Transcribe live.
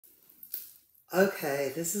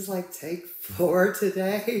Okay, this is like take 4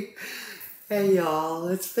 today. Hey y'all,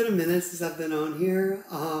 it's been a minute since I've been on here.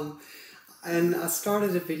 And I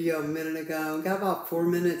started a video a minute ago, got about 4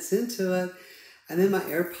 minutes into it, and then my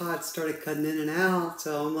AirPods started cutting in and out.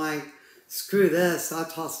 So I'm like, screw this. So I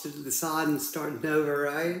tossed it to the side and started over,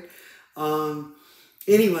 right? Um,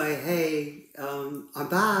 anyway, hey, I'm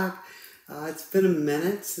back. It's been a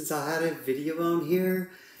minute since I had a video on here.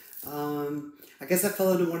 I guess I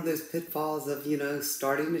fell into one of those pitfalls of,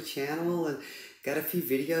 starting a channel and got a few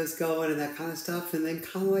videos going and that kind of stuff, and then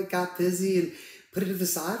kind of like got busy and put it to the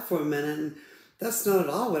side for a minute. And that's not at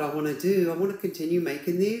all what I want to do. I want to continue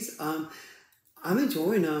making these. I'm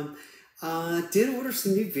enjoying them. I did order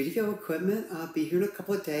some new video equipment. I'll be here in a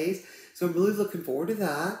couple of days, so I'm really looking forward to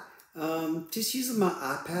that. Just using my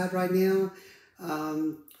iPad right now,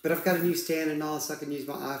 but I've got a new stand and all, so I can use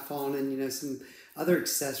my iPhone and some other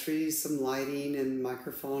accessories, some lighting and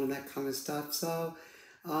microphone and that kind of stuff. So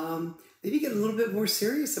maybe get a little bit more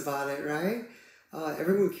serious about it, right?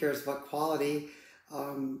 Everyone cares about quality.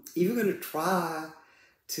 Even going to try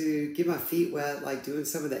to get my feet wet, like doing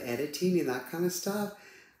some of the editing and that kind of stuff.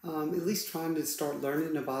 At least trying to start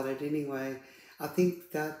learning about it anyway. I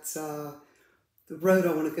think that's the road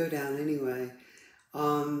I want to go down anyway.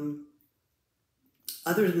 Other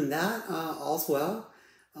than that, all's well.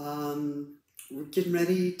 We're getting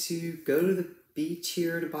ready to go to the beach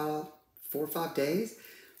here in about 4 or 5 days.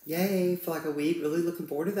 Yay, for like a week. Really looking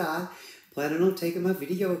forward to that. Planning on taking my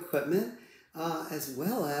video equipment, as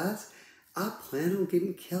well as I plan on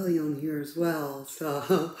getting Kelly on here as well.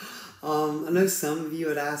 So I know some of you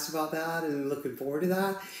had asked about that and looking forward to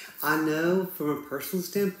that. I know from a personal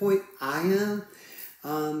standpoint, I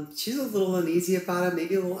am. She's a little uneasy about it,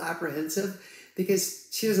 maybe a little apprehensive, because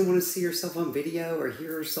she doesn't want to see herself on video or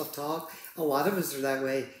hear herself talk. A lot of us are that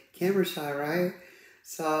way, camera shy, right?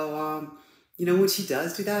 So, when she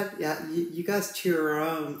does do that, yeah, you guys cheer her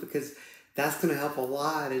on, because that's going to help a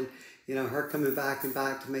lot. And, her coming back and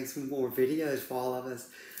back to make some more videos for all of us.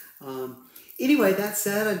 Anyway, that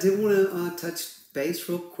said, I did want to touch base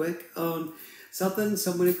real quick on something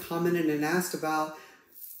somebody commented and asked about.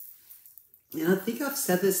 And I think I've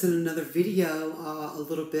said this in another video a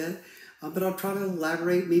little bit, but I'll try to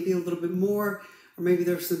elaborate maybe a little bit more, or maybe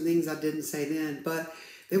there's some things I didn't say then. But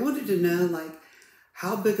they wanted to know, like,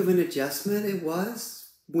 how big of an adjustment it was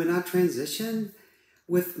when I transitioned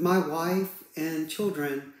with my wife and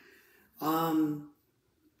children.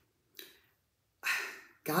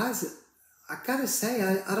 Guys, I gotta say,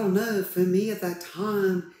 I don't know. For me at that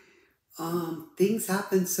time, things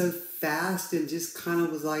happened so fast and just kind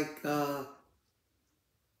of was like a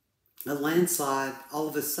landslide. All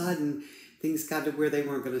of a sudden, things got to where they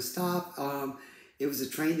weren't going to stop. It was a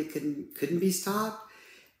train that couldn't be stopped,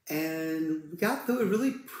 and we got through it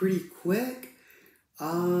really pretty quick.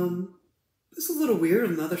 It's a little weird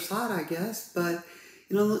on the other side, I guess, but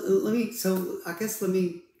let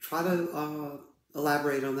me try to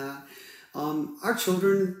elaborate on that. Our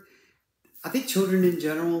children, I think children in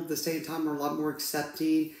general, this day and time, are a lot more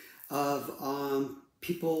accepting of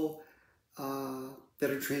people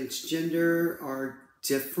that are transgender, are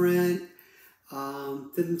different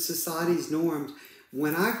than society's norms.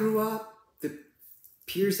 When I grew up, the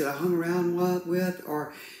peers that I hung around with,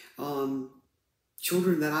 or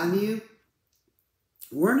children that I knew,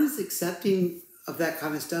 weren't as accepting of that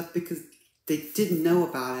kind of stuff because they didn't know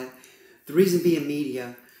about it. The reason being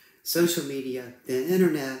media, social media, the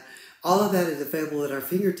internet, all of that is available at our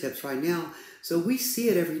fingertips right now. So we see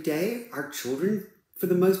it every day. Our children, for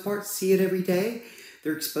the most part, see it every day.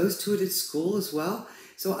 They're exposed to it at school as well.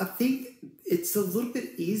 So I think it's a little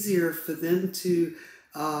bit easier for them to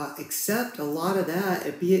accept a lot of that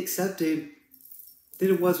and be accepted than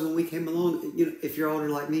it was when we came along, if you're older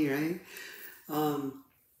like me, right?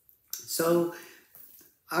 So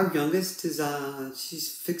our youngest is,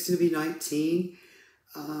 she's fixing to be 19.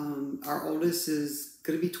 Our oldest is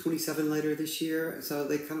going to be 27 later this year. So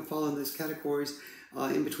they kind of fall in those categories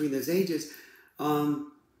in between those ages.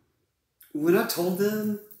 When I told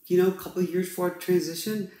them, a couple of years before I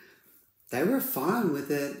transitioned, they were fine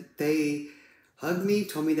with it. They hugged me,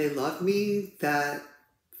 told me they loved me, that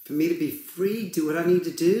for me to be free, do what I need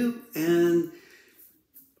to do, and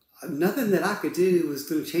nothing that I could do was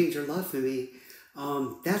going to change their love for me.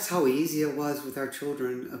 That's how easy it was with our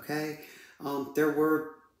children, okay? There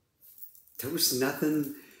was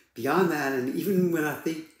nothing beyond that. And even when I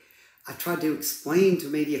tried to explain to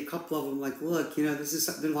maybe a couple of them, like, look, this is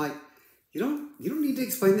something like, you don't need to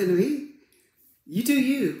explain that to me. You do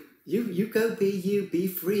you. You go be you, be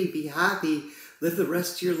free, be happy, live the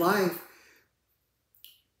rest of your life.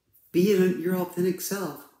 Be your authentic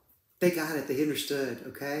self. they got it. They understood.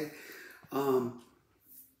 Okay. Um,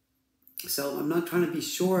 so I'm not trying to be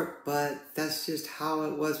short, but that's just how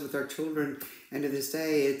it was with our children. And to this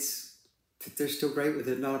day, they're still great with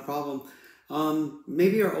it. Not a problem.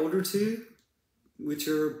 Maybe our older two, which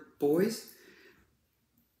are boys,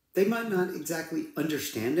 they might not exactly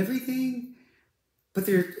understand everything, but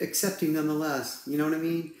they're accepting nonetheless. You know what I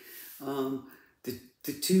mean?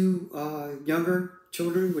 The two younger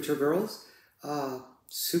children, which are girls,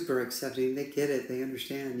 super accepting. They get it. They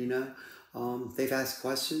understand. They've asked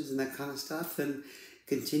questions and that kind of stuff, and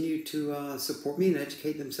continue to support me and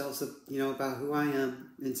educate themselves, about who I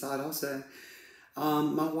am inside. Also,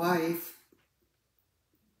 my wife,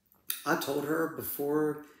 I told her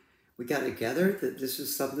before we got together that this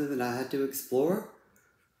was something that I had to explore.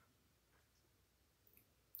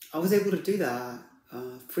 I was able to do that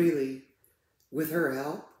freely with her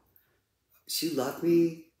help. She loved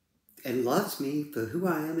me and loves me for who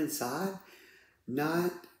I am inside,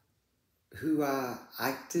 not who I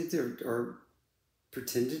acted or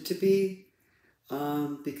pretended to be,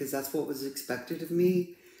 because that's what was expected of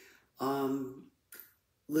me. Um,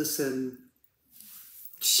 Listen,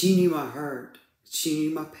 she knew my hurt. She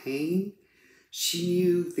knew my pain. She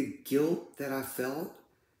knew the guilt that I felt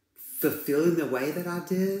for feeling the way that I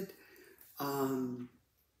did. Um,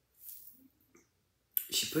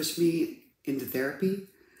 she pushed me into therapy.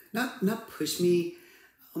 Not push me.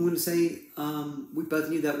 I'm going to say we both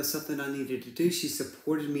knew that was something I needed to do. She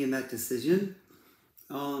supported me in that decision.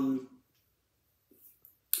 Um,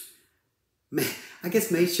 I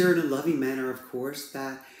guess made sure in a loving manner, of course,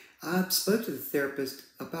 that I spoke to the therapist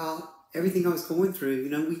about everything I was going through.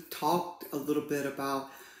 We talked a little bit about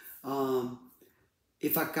um,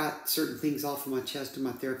 if I got certain things off of my chest to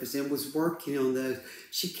my therapist, and was working on those.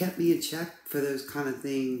 She kept me in check for those kind of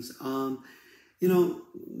things.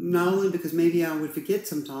 Not only because maybe I would forget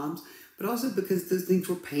sometimes, but also because those things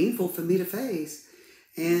were painful for me to face.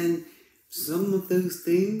 And some of those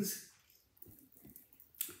things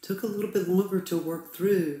took a little bit longer to work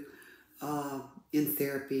through in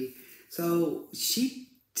therapy. So she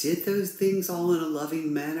did those things all in a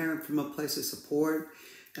loving manner, from a place of support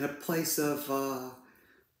and a place of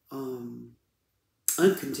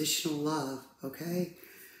unconditional love. Okay,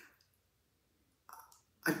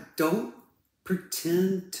 I don't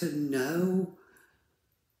pretend to know.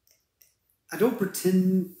 I don't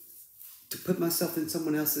pretend to put myself in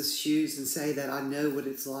someone else's shoes and say that I know what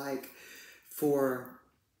it's like for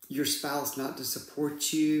your spouse not to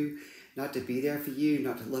support you, not to be there for you,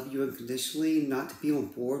 not to love you unconditionally, not to be on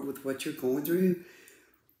board with what you're going through.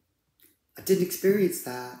 I didn't experience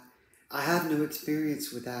that. I have no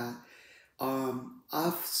experience with that.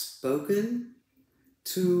 I've spoken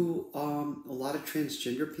to a lot of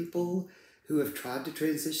transgender people who have tried to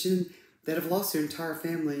transition that have lost their entire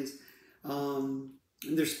families,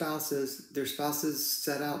 their spouses. Their spouses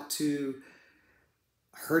set out to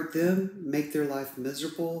hurt them, make their life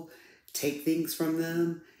miserable, take things from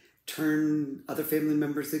them, turn other family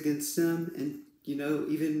members against them, and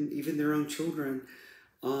even their own children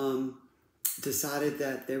decided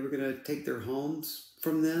that they were going to take their homes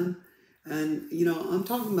from them. And I'm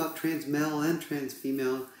talking about trans male and trans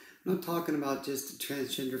female. I'm not talking about just a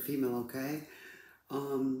transgender female. Okay.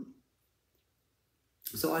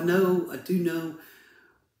 So I do know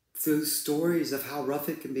those stories of how rough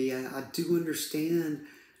it can be. I do understand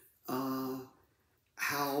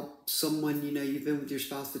how someone, you've been with your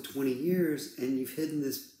spouse for 20 years and you've hidden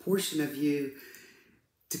this portion of you,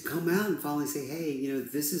 to come out and finally say, hey,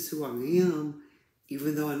 this is who I am,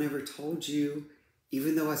 even though I never told you,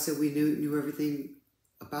 even though I said we knew everything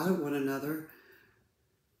about one another.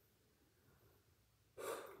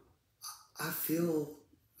 I feel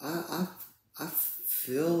I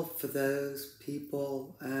feel for those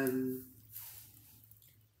people, and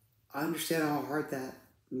I understand how hard that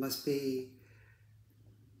must be.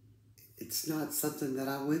 It's not something that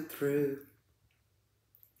I went through.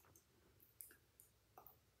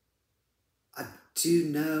 I do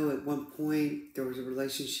know at one point there was a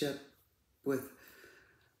relationship with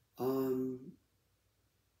an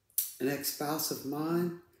ex-spouse of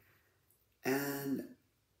mine, and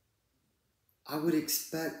I would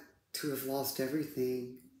expect to have lost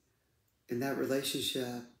everything in that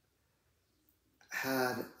relationship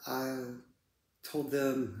had I told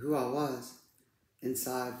them who I was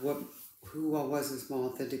inside, who I was as my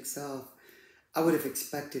authentic self. I would have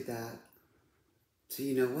expected that. So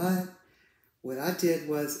you know what? What I did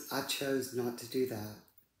was I chose not to do that.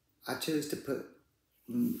 I chose to put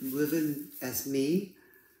living as me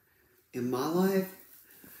in my life.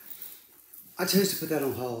 I chose to put that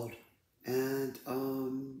on hold. And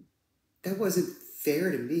that wasn't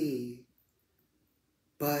fair to me,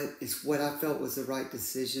 but it's what I felt was the right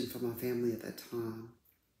decision for my family at that time.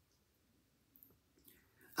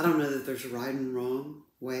 I don't know that there's a right and wrong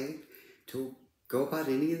way to go about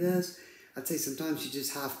any of this. I'd say sometimes you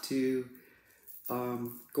just have to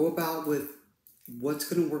go about with what's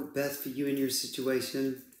going to work best for you in your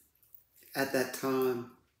situation at that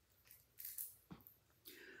time.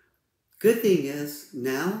 Good thing is,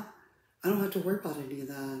 now I don't have to worry about any of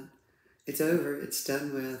that. It's over. It's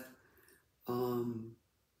done with.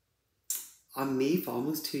 I'm me for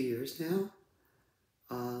almost 2 years now.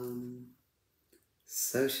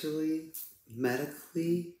 Socially,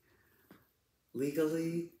 medically,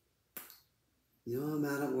 legally, I'm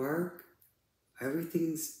out at work.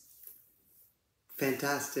 Everything's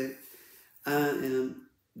fantastic. I am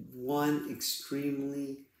one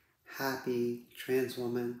extremely happy trans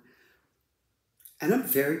woman. And I'm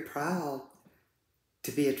very proud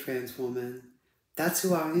to be a trans woman. That's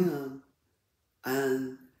who I am.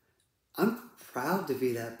 And I'm proud to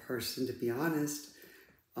be that person, to be honest.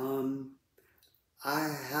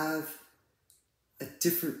 I have a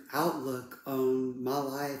different outlook on my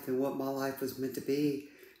life and what my life was meant to be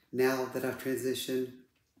now that I've transitioned.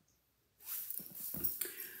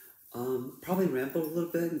 Probably rambled a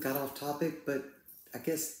little bit and got off topic, but I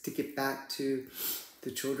guess to get back to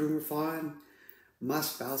the children were fine. My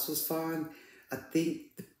spouse was fine. I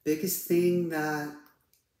think the biggest thing that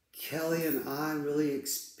Kelly and I really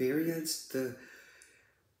experienced, the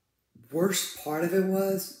worst part of it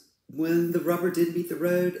was when the rubber did meet the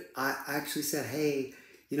road, I actually said, hey,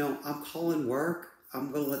 I'm calling work.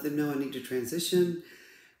 I'm going to let them know I need to transition.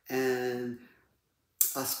 And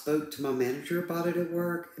I spoke to my manager about it at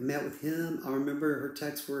work and met with him. I remember her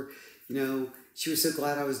texts were, she was so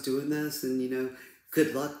glad I was doing this and,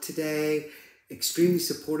 good luck today. Extremely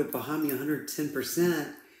supportive behind me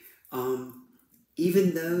 110%.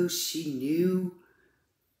 Even though she knew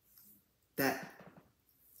that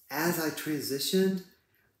as I transitioned,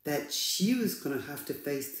 that she was going to have to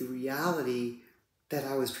face the reality that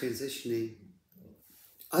I was transitioning.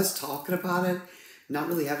 Us talking about it, not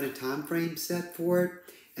really having a time frame set for it,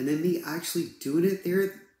 and then me actually doing it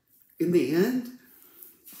there in the end,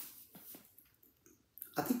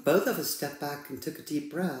 I think both of us stepped back and took a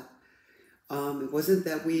deep breath. It wasn't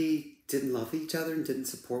that we didn't love each other and didn't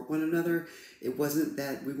support one another. It wasn't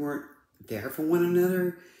that we weren't there for one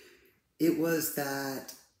another. It was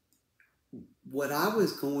that what I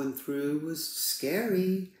was going through was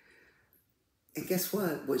scary. And guess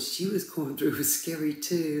what? What she was going through was scary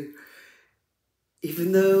too.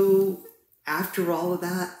 Even though after all of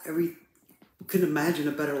that, we couldn't imagine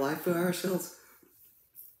a better life for ourselves.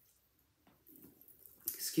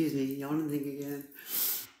 Excuse me, yawning thing again.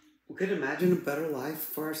 We couldn't imagine a better life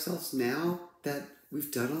for ourselves now that we've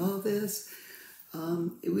done all of this.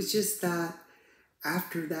 It was just that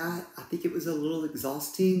after that, I think it was a little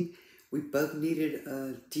exhausting. We both needed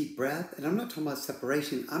a deep breath. And I'm not talking about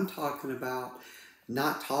separation. I'm talking about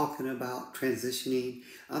not talking about transitioning.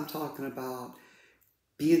 I'm talking about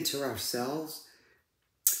being to ourselves,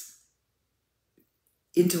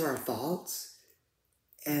 into our thoughts,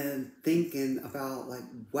 and thinking about like,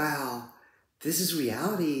 wow, this is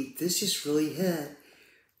reality. This just really hit.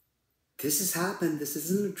 This has happened. This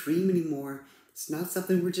isn't a dream anymore. It's not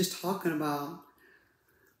something we're just talking about.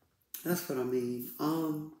 That's what I mean.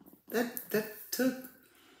 That took,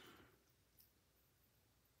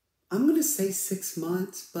 I'm going to say 6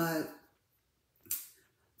 months, but if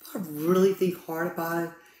I really think hard about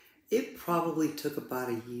it, it probably took about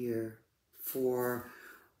a year for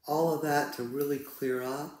all of that to really clear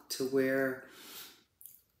up to where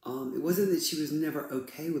it wasn't that she was never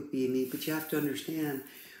okay with being me, but you have to understand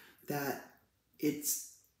that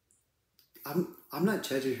I'm not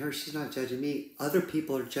judging her, she's not judging me. Other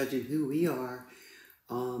people are judging who we are.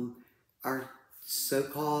 Our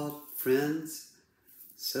so-called friends,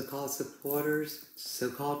 so-called supporters,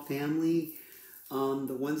 so-called family,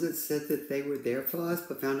 the ones that said that they were there for us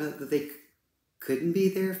but found out that they couldn't be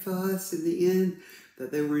there for us in the end,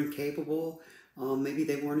 that they were incapable. Maybe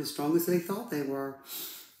they weren't as strong as they thought they were.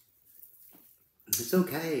 It's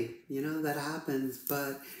okay, that happens.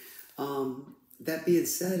 But that being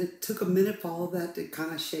said, it took a minute for all of that to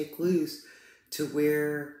kind of shake loose to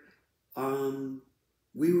where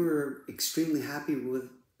we were extremely happy with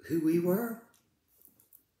who we were.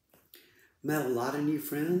 Met a lot of new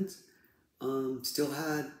friends. Still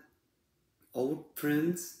had old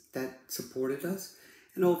friends that supported us.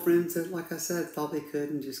 And old friends that, like I said, thought they could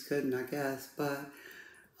and just couldn't, I guess. But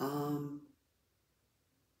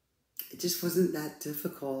it just wasn't that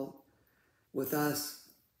difficult with us.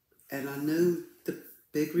 And I know the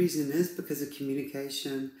big reason is because of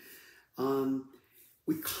communication.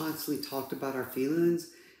 We constantly talked about our feelings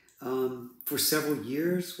for several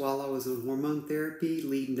years while I was on hormone therapy,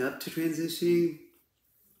 leading up to transitioning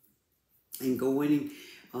and going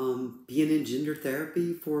being in gender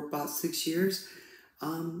therapy for about 6 years.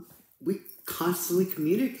 We constantly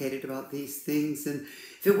communicated about these things, and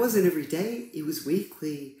if it wasn't every day, it was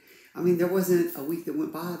weekly. I mean, there wasn't a week that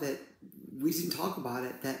went by that we didn't talk about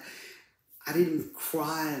it, that I didn't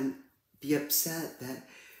cry and be upset, that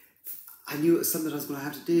I knew it was something I was going to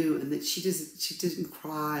have to do, and that she didn't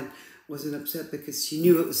cry and wasn't upset because she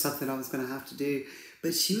knew it was something I was going to have to do.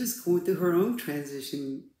 But she was going through her own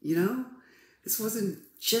transition, you know? This wasn't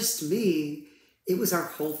just me. It was our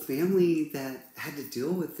whole family that had to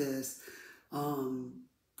deal with this. And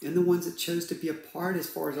the ones that chose to be a part as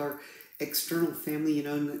far as our external family, you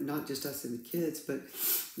know, not just us and the kids, but,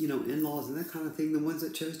 you know, in-laws and that kind of thing, the ones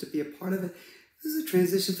that chose to be a part of it, it was a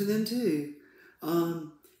transition for them too.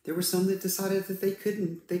 There were some that decided that they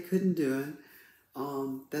couldn't do it,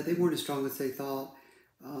 that they weren't as strong as they thought,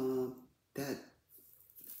 that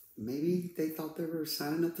maybe they thought they were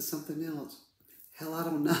signing up for something else. Hell, I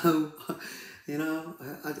don't know. You know,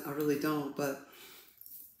 I really don't, but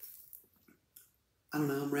I don't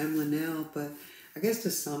know, I'm rambling now, but I guess to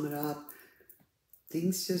sum it up,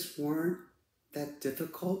 things just weren't that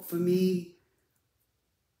difficult for me.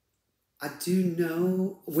 I do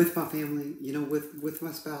know with my family, you know, with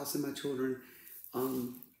my spouse and my children,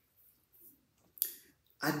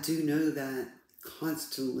 I do know that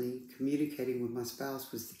constantly communicating with my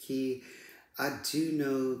spouse was the key. I do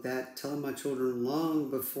know that telling my children long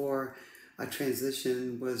before I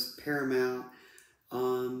transitioned was paramount.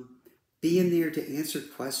 Being there to answer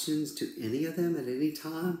questions to any of them at any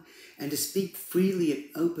time, and to speak freely and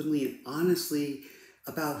openly and honestly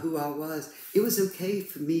about who I was. It was okay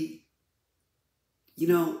for me. You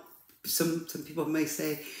know, some people may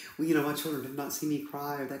say, well, you know, my children have not seen me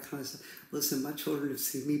cry or that kind of stuff. Listen, my children have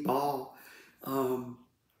seen me bawl.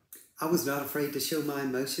 I was not afraid to show my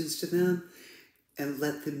emotions to them and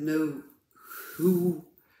let them know who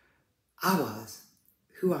I was,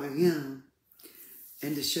 who I am,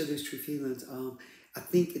 and to show those true feelings. I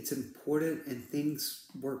think it's important, and things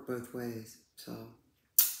work both ways. So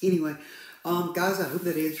anyway, guys, I hope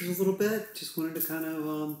that answers a little bit. Just wanted to kind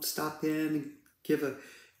of stop in and give a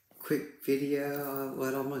quick video.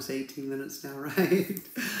 Almost 18 minutes now, right?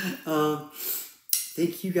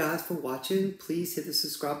 Thank you guys for watching. Please hit the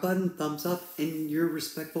subscribe button, thumbs up, and your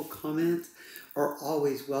respectful comments are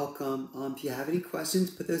always welcome. If you have any questions,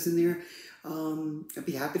 put those in there. I'd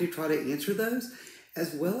be happy to try to answer those,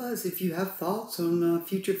 as well as if you have thoughts on a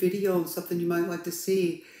future video and something you might like to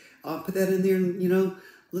see, put that in there, and, you know,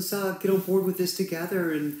 let's get on board with this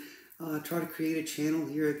together and try to create a channel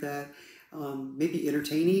here that may be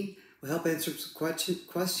entertaining, will help answer some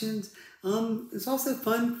questions. It's also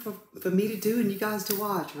fun for me to do and you guys to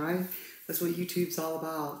watch, right? That's what YouTube's all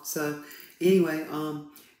about. So anyway,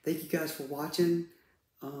 thank you guys for watching.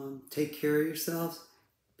 Take care of yourselves.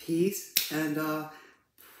 Peace. And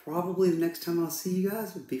probably the next time I'll see you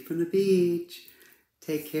guys will be from the beach.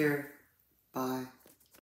 Take care. Bye.